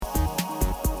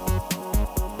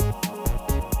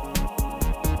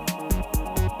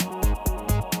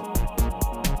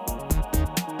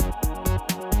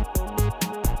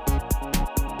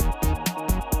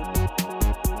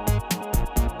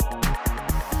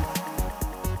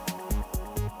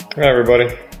Hi everybody,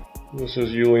 this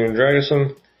is Julian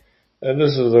Draguson, and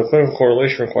this is the Clinical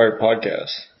Correlation Required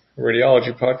podcast, a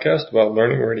radiology podcast about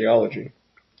learning radiology.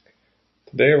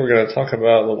 Today we're going to talk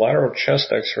about the lateral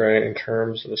chest x-ray in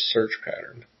terms of a search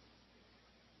pattern.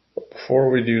 But before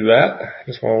we do that, I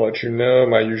just want to let you know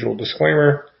my usual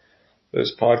disclaimer.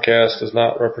 This podcast does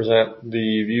not represent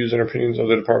the views and opinions of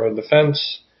the Department of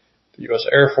Defense, the U.S.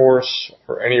 Air Force,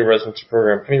 or any residency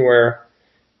program anywhere.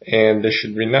 And this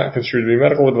should be not construed to be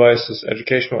medical advice. This is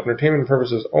educational entertainment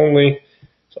purposes only.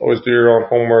 So always do your own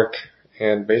homework.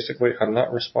 And basically, I'm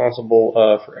not responsible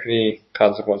for any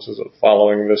consequences of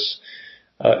following this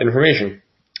information.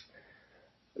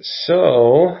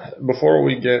 So, before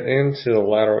we get into the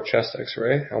lateral chest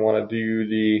x-ray, I want to do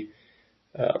the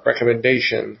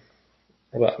recommendation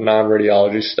about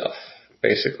non-radiology stuff.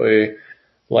 Basically,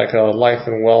 like a life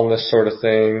and wellness sort of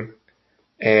thing.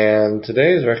 And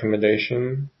today's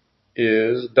recommendation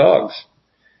is dogs.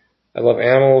 I love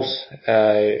animals.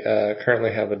 I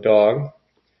currently have a dog.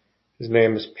 His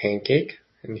name is Pancake,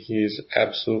 and he's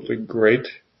absolutely great.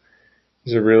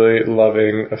 He's a really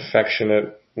loving,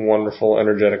 affectionate, wonderful,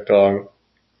 energetic dog.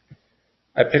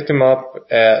 I picked him up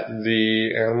at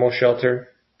the animal shelter.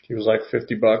 He was like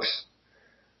 $50.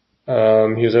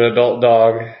 He was an adult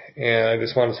dog, and I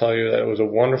just want to tell you that it was a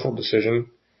wonderful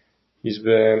decision. He's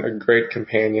been a great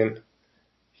companion.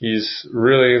 He's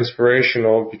really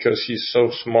inspirational because he's so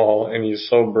small and he's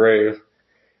so brave.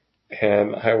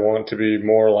 And I want to be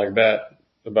more like that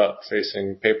about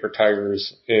facing paper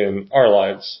tigers in our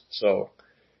lives. So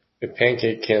if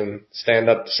Pancake can stand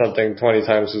up to something 20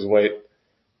 times his weight,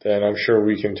 then I'm sure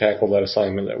we can tackle that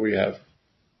assignment that we have.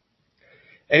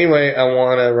 Anyway, I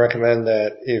want to recommend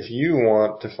that if you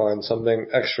want to find something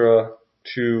extra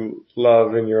to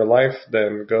love in your life,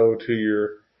 then go to your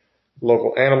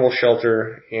local animal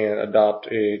shelter and adopt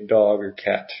a dog or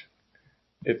cat.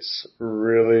 It's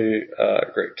really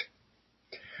great.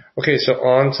 Okay, so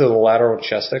on to the lateral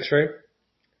chest x-ray.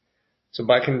 So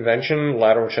by convention,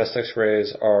 lateral chest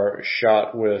x-rays are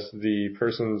shot with the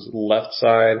person's left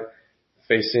side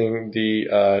facing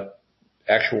the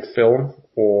actual film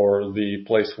or the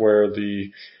place where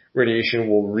the radiation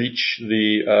will reach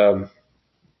the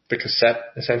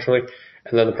cassette, essentially,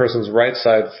 and then the person's right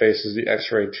side faces the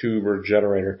x-ray tube or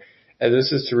generator. And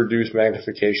this is to reduce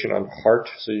magnification on heart,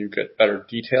 so you get better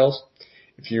details.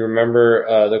 If you remember,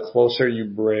 the closer you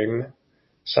bring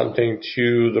something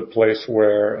to the place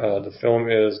where the film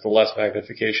is, the less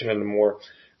magnification and the more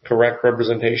correct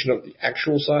representation of the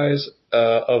actual size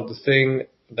of the thing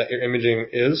that you're imaging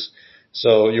is.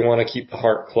 So you want to keep the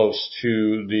heart close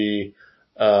to the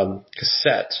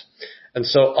cassette. And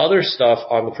so other stuff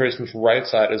on the person's right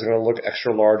side is going to look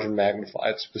extra large and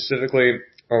magnified. Specifically,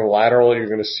 on the lateral, you're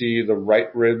going to see the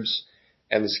right ribs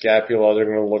and the scapula. They're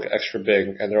going to look extra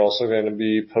big. And they're also going to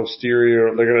be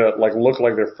posterior. They're going to look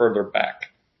like they're further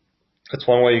back. That's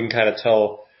one way you can kind of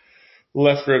tell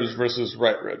left ribs versus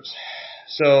right ribs.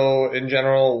 So in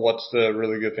general, what's the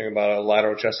really good thing about a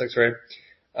lateral chest x-ray?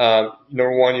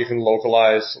 Number one, you can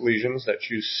localize lesions that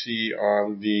you see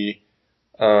on the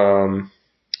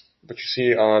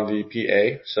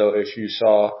PA. So if you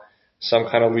saw some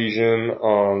kind of lesion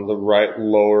on the right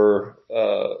lower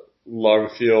lung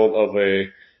field of a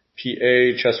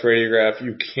PA chest radiograph,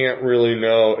 you can't really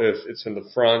know if it's in the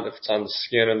front, if it's on the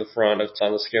skin in the front, if it's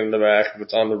on the skin in the back, if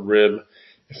it's on the rib,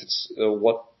 if it's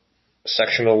what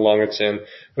section of the lung it's in.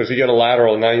 But if you get a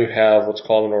lateral, now you have what's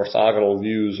called an orthogonal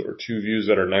views, or two views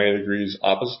that are 90 degrees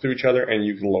opposite to each other, and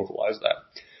you can localize that.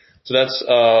 So that's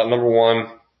number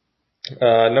one.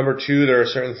 Number two, there are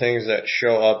certain things that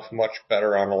show up much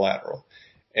better on a lateral.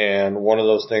 And one of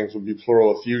those things would be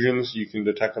pleural effusions. You can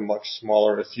detect a much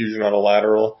smaller effusion on a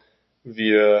lateral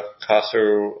via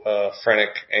cosophrenic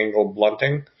angle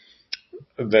blunting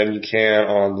than you can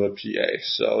on the PA.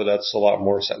 So that's a lot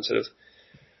more sensitive.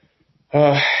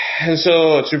 And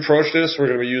so to approach this, we're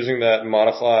going to be using that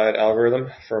modified algorithm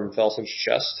from Felson's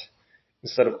chest.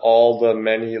 Instead of all the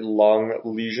many lung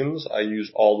lesions, I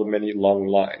use all the many lung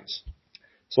lines.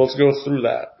 So let's go through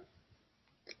that.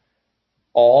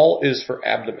 All is for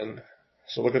abdomen.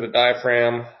 So look at the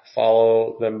diaphragm,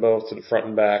 follow them both to the front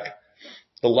and back.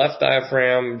 The left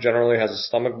diaphragm generally has a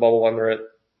stomach bubble under it,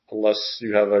 unless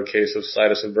you have a case of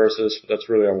situs inversus, but that's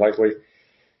really unlikely.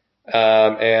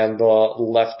 And the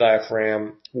left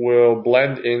diaphragm will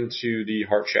blend into the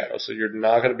heart shadow. So you're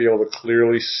not going to be able to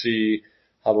clearly see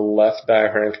how the left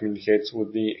diaphragm communicates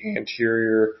with the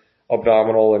anterior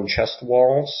abdominal and chest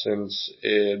wall since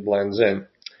it blends in.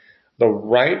 The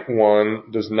right one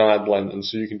does not blend in,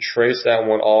 so you can trace that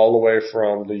one all the way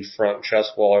from the front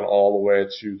chest wall and all the way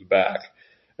to the back.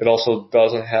 It also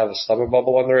doesn't have a stomach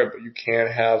bubble under it, but you can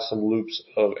have some loops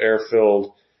of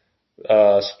air-filled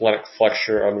splenic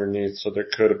flexure underneath, so there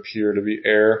could appear to be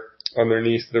air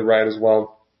underneath the right as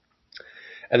well.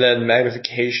 And then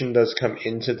magnification does come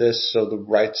into this, so the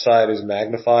right side is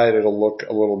magnified. It'll look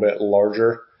a little bit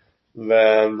larger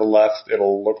than the left.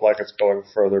 It'll look like it's going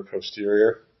further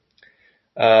posterior.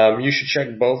 You should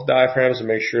check both diaphragms and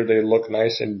make sure they look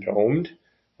nice and domed.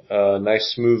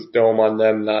 Nice smooth dome on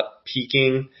them, not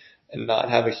peaking, and not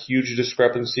have a huge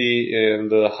discrepancy in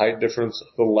the height difference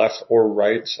of the left or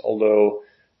right, although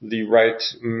the right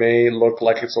may look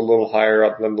like it's a little higher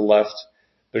up than the left.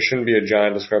 There shouldn't be a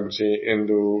giant discrepancy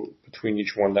between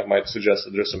each one that might suggest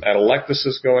that there's some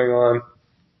atelectasis going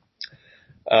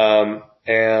on.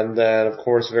 And then, of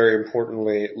course, very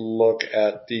importantly, look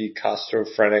at the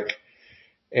costophrenic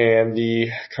and the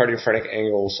cardiophrenic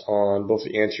angles on both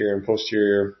the anterior and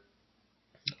posterior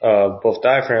of both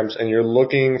diaphragms, and you're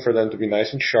looking for them to be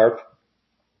nice and sharp.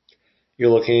 You're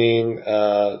looking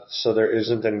so there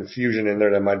isn't an infusion in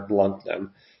there that might blunt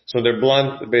them. So when they're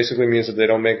blunt, it basically means that they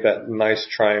don't make that nice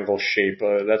triangle shape.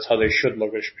 That's how they should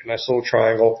look. There should be a nice little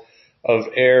triangle of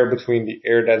air between the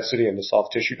air density and the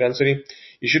soft tissue density.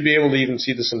 You should be able to even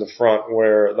see this in the front,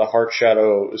 where the heart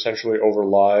shadow essentially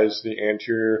overlies the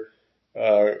anterior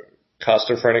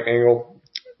costophrenic angle,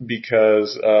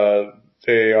 because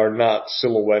they are not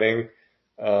silhouetting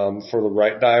for the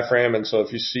right diaphragm. And so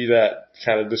if you see that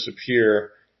kind of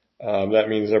disappear, that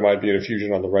means there might be an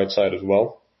effusion on the right side as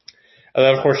well. And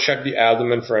then, of course, check the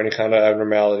abdomen for any kind of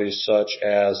abnormalities, such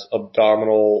as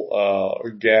abdominal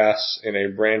gas in a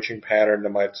branching pattern that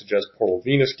might suggest portal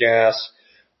venous gas,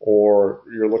 or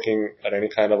you're looking at any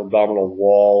kind of abdominal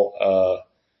wall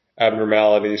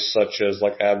abnormalities, such as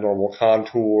like abnormal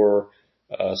contour,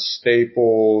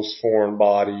 staples, foreign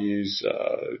bodies,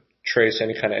 trace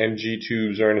any kind of NG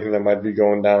tubes or anything that might be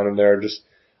going down in there. Just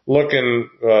look and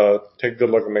take a good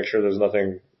look and make sure there's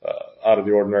nothing out of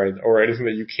the ordinary or anything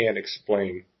that you can't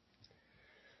explain.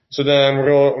 So then we're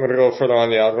going to go further on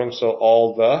the algorithm. So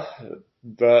all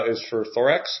the is for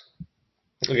thorax.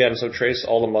 Again, so trace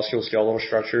all the musculoskeletal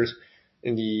structures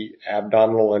in the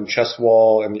abdominal and chest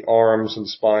wall, and the arms and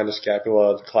spine, the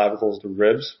scapula, the clavicles, the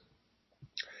ribs.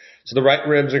 So the right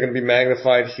ribs are going to be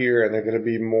magnified here, and they're going to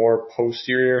be more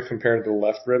posterior compared to the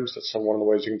left ribs. That's one of the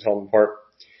ways you can tell them apart.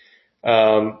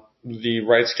 The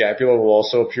right scapula will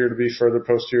also appear to be further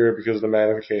posterior because of the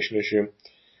magnification issue.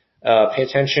 Pay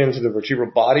attention to the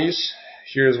vertebral bodies.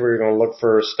 Here's where you're going to look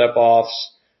for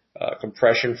step-offs,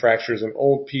 compression fractures in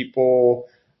old people.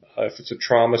 If it's a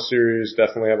trauma series,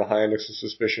 definitely have a high index of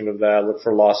suspicion of that. Look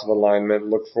for loss of alignment.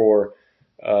 Look for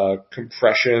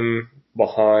compression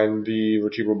behind the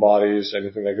vertebral bodies,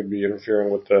 anything that could be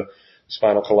interfering with the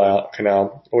spinal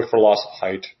canal. Look for loss of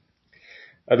height.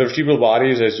 The vertebral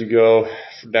bodies, as you go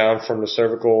down from the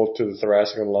cervical to the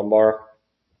thoracic and lumbar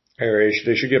area,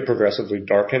 they should get progressively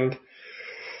darkened.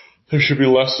 There should be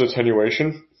less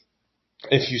attenuation.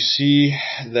 If you see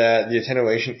that the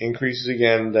attenuation increases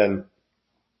again, then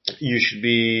you should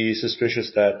be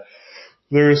suspicious that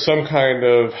there is some kind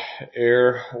of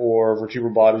air or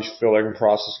vertebral body filling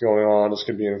process going on. This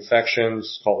could be an infection,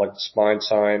 it's called like the spine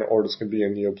sign, or this could be a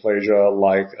neoplasia,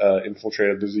 like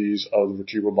infiltrative disease of the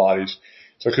vertebral bodies.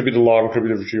 So it could be the lung, it could be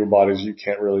the vertebral bodies, you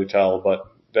can't really tell, but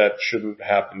that shouldn't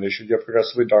happen. They should get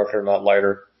progressively darker, not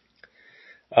lighter.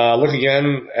 Look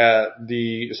again at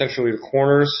essentially the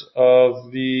corners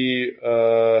of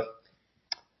the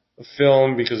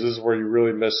film, because this is where you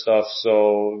really miss stuff.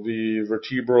 So the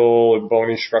vertebral and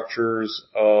bony structures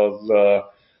of the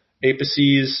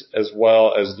apices, as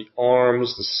well as the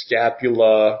arms, the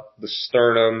scapula, the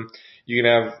sternum. You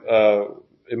can have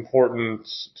important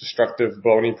destructive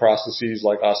bony processes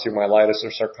like osteomyelitis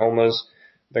or sarcomas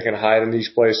that can hide in these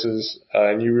places,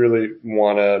 and you really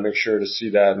want to make sure to see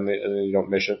that and you don't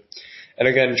miss it. And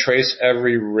again, trace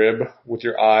every rib with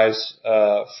your eyes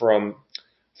from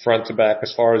front to back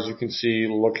as far as you can see,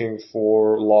 looking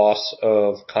for loss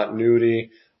of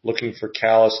continuity, looking for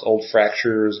calloused old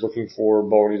fractures, looking for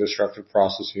bony destructive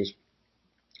processes.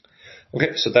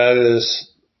 Okay, so that is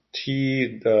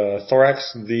the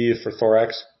thorax, the for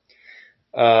thorax.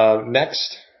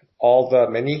 Next,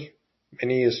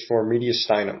 many is for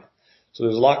mediastinum. So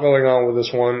there's a lot going on with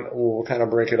this one. We'll kind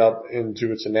of break it up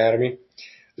into its anatomy.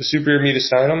 The superior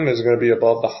mediastinum is going to be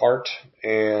above the heart,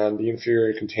 and the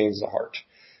inferior contains the heart.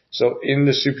 So in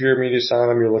the superior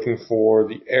mediastinum, you're looking for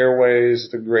the airways,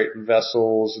 the great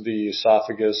vessels, the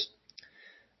esophagus.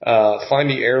 Find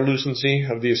the air lucency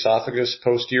of the esophagus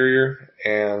posterior,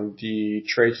 and the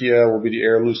trachea will be the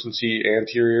air lucency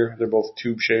anterior. They're both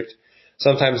tube-shaped.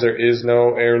 Sometimes there is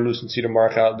no air lucency to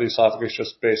mark out the esophagus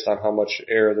just based on how much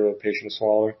air the patient is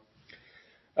swallowing.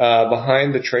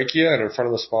 Behind the trachea and in front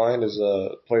of the spine is a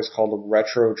place called the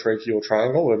retrotracheal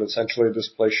triangle, and essentially this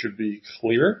place should be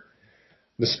clear.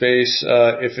 The space,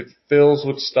 if it fills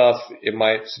with stuff, it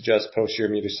might suggest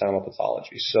posterior mediastinal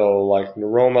pathology. So like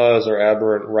neuromas or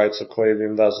aberrant right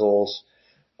subclavian vessels,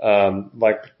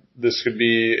 like this could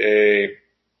be a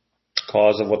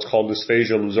cause of what's called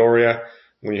dysphagia lusoria,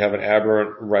 when you have an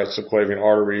aberrant right subclavian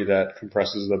artery that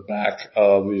compresses the back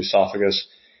of the esophagus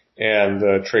and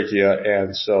the trachea,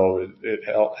 and so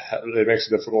it makes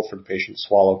it difficult for the patient to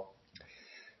swallow.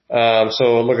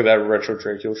 So look at that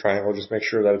retrotracheal triangle, just make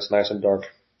sure that it's nice and dark.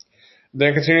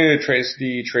 Then continue to trace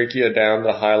the trachea down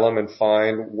the hilum and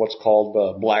find what's called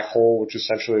the black hole, which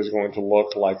essentially is going to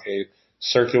look like a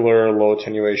circular low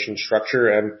attenuation structure.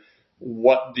 And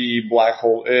what the black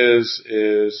hole is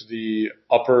the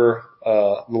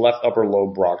left upper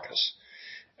lobe bronchus.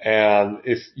 And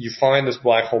if you find this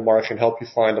black hole mark, it can help you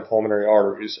find the pulmonary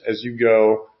arteries. As you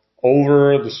go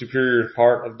over the superior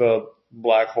part of the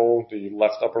black hole, the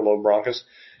left upper lobe bronchus,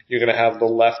 you're going to have the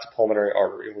left pulmonary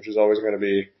artery, which is always going to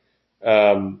be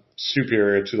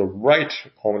superior to the right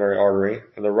pulmonary artery,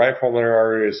 and the right pulmonary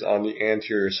artery is on the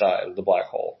anterior side of the black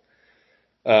hole.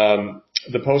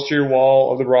 The posterior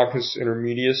wall of the bronchus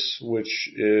intermedius,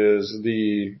 which is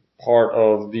the part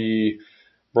of the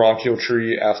bronchial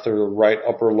tree after the right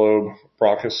upper lobe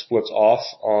bronchus splits off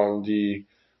on the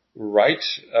right,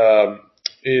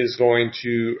 is going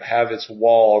to have its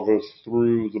wall go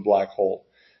through the black hole.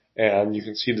 And you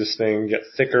can see this thing get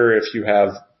thicker if you have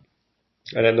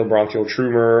an endobronchial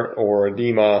tumor or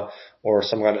edema or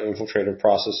some kind of infiltrative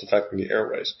process affecting the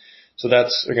airways. So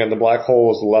that's, again, the black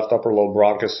hole is the left upper lobe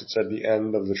bronchus. It's at the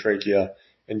end of the trachea,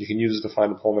 and you can use it to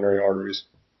find the pulmonary arteries.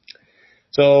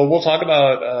 So we'll talk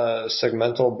about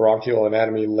segmental bronchial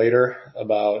anatomy later,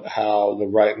 about how the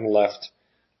right and left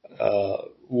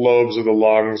lobes of the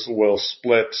lungs will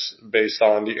split based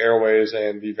on the airways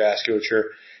and the vasculature.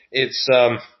 It's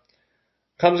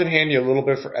comes in handy a little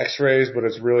bit for x-rays, but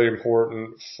it's really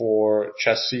important for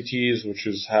chest CTs, which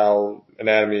is how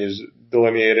anatomy is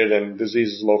delineated and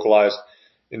disease is localized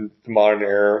in the modern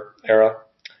era.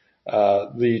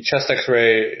 The chest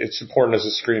x-ray, it's important as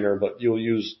a screener, but you'll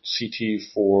use CT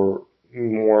for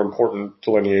more important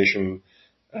delineation,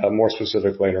 more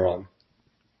specific later on.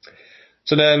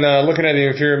 So then, looking at the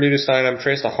inferior mediastinum,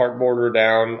 trace the heart border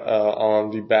down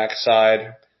on the back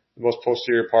side, the most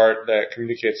posterior part that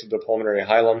communicates with the pulmonary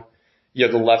hilum. You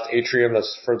have the left atrium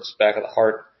that's furthest back of the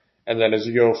heart. And then as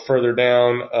you go further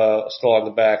down, still on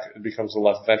the back, it becomes the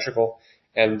left ventricle.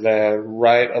 And then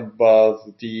right above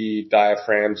the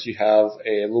diaphragms, you have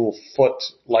a little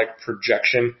foot-like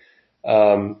projection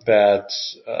that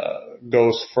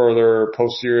goes further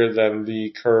posterior than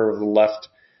the curve of the left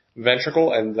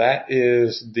ventricle, and that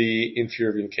is the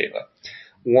inferior vena cava.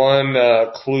 One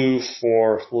clue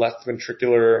for left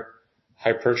ventricular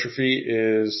hypertrophy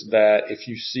is that if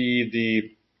you see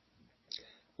the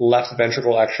left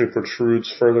ventricle actually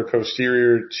protrudes further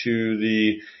posterior to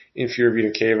the inferior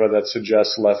vena cava, that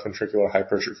suggests left ventricular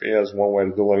hypertrophy as one way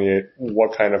to delineate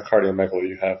what kind of cardiomegaly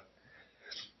you have.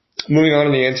 Moving on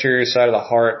to the anterior side of the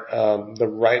heart, the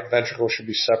right ventricle should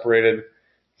be separated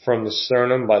from the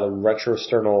sternum by the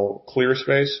retrosternal clear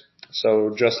space.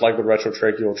 So just like the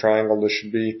retrotracheal triangle, this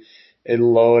should be a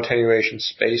low attenuation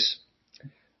space.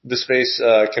 This space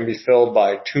can be filled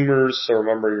by tumors. So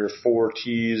remember your 4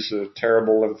 T's,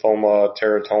 terrible lymphoma,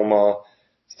 teratoma,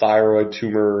 thyroid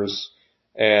tumors,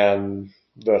 and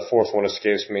the fourth one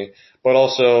escapes me. But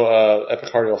also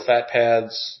epicardial fat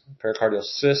pads, pericardial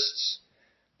cysts,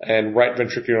 and right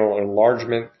ventricular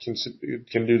enlargement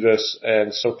can do this,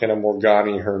 and so can a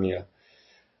Morgani hernia.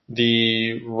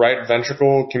 The right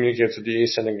ventricle communicates with the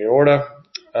ascending aorta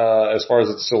as far as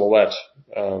its silhouette,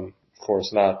 of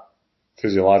course not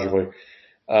physiologically,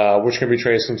 which can be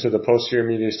traced into the posterior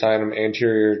mediastinum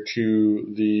anterior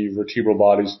to the vertebral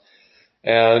bodies.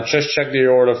 And just check the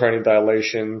aorta for any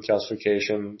dilation,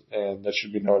 calcification, and that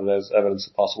should be noted as evidence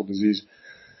of possible disease.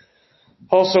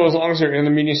 Also, as long as you're in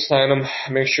the mediastinum,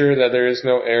 make sure that there is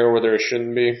no air where there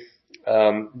shouldn't be.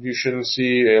 You shouldn't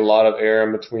see a lot of air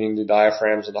in between the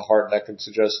diaphragms of the heart that could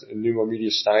suggest a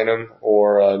pneumomediastinum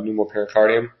or a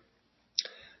pneumopericardium.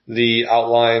 The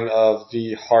outline of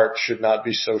the heart should not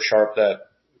be so sharp that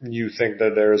you think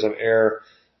that there is an air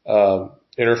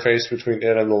interface between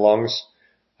it and the lungs.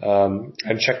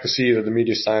 And check to see that the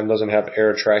mediastinum doesn't have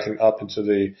air tracking up into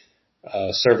the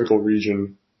cervical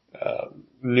region.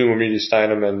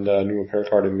 Pneumomediastinum and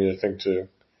pneumopericardium be a thing to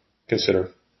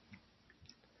consider.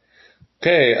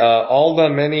 Okay, all the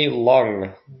many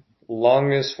lung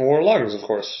lung is for lungs, of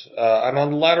course. And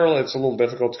on the lateral, it's a little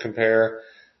difficult to compare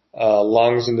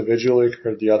lungs individually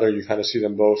compared to the other. You kind of see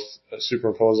them both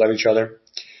superimposed on each other.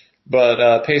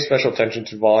 But pay special attention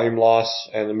to volume loss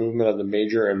and the movement of the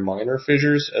major and minor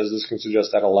fissures, as this can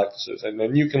suggest atelectasis. And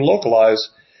then you can localize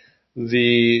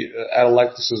the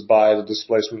atelectasis by the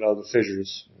displacement of the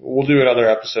fissures. We'll do another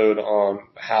episode on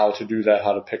how to do that,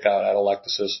 how to pick out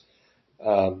atelectasis,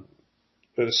 on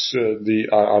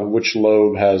which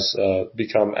lobe has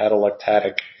become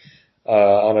atelectatic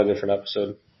on a different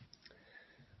episode.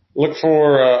 Look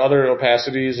for other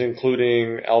opacities,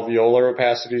 including alveolar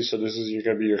opacities. So this is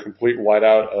going to be your complete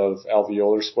whiteout of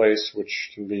alveolar space,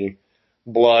 which can be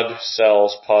blood,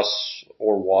 cells, pus,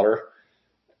 or water.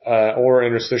 Or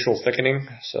interstitial thickening,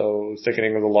 so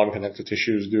thickening of the lung connective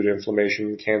tissues due to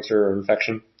inflammation, cancer, or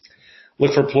infection.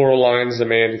 Look for pleural lines that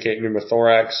may indicate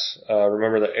pneumothorax.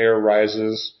 Remember that air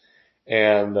rises,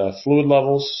 and fluid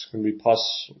levels can be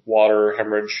pus, water,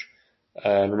 hemorrhage,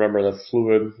 and remember that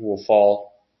fluid will fall.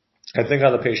 And think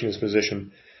how the patient is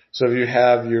positioned. So if you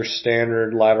have your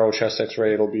standard lateral chest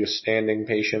X-ray, it'll be a standing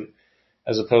patient,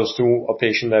 as opposed to a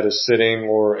patient that is sitting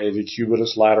or a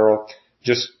decubitus lateral.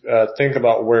 Just think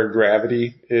about where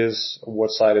gravity is,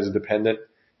 what side is dependent,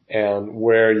 and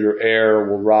where your air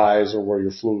will rise or where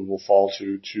your fluid will fall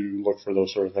to look for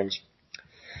those sort of things.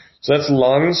 So that's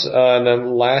lungs. And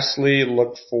then lastly,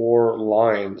 look for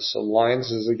lines. So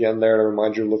lines is again there to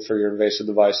remind you to look for your invasive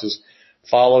devices.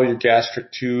 Follow your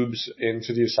gastric tubes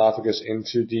into the esophagus,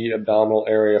 into the abdominal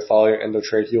area. Follow your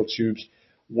endotracheal tubes.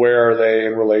 Where are they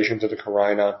in relation to the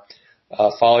carina?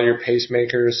 Follow your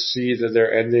pacemakers. See that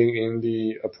they're ending in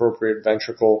the appropriate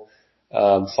ventricle.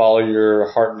 Follow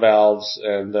your heart valves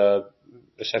and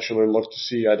essentially look to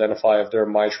see, identify if they're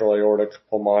mitral, aortic,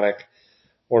 pulmonic,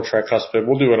 or tricuspid.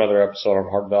 We'll do another episode on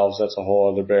heart valves. That's a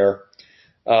whole other bear.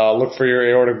 Look for your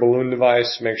aortic balloon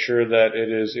device. Make sure that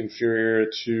it is inferior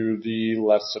to the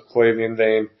left subclavian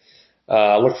vein.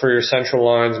 Look for your central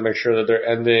lines. Make sure that they're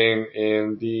ending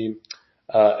in the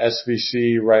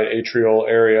SVC, right atrial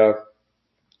area.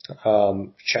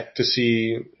 Check to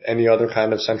see any other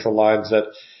kind of central lines that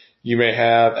you may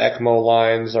have. ECMO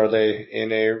lines, are they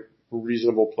in a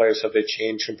reasonable place? Have they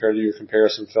changed compared to your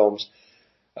comparison films?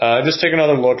 Just take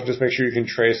another look. Just make sure you can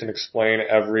trace and explain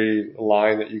every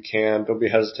line that you can. Don't be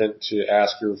hesitant to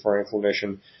ask your referring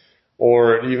clinician,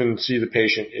 or even see the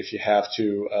patient if you have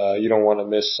to. You don't want to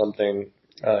miss something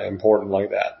important like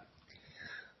that.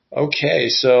 Okay,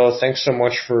 so thanks so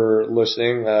much for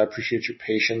listening. I appreciate your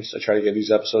patience. I try to get these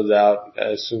episodes out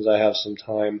as soon as I have some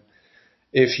time.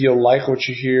 If you like what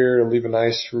you hear, leave a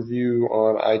nice review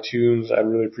on iTunes. I'd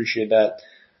really appreciate that.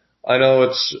 I know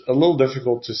it's a little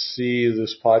difficult to see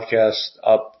this podcast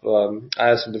up. I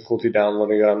had some difficulty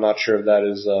downloading it. I'm not sure if that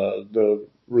is the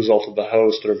result of the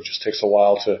host or if it just takes a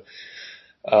while to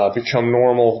become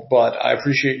normal. But I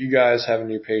appreciate you guys having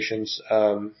your patience.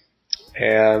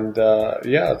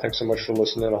 Yeah, thanks so much for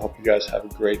listening. I hope you guys have a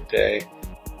great day.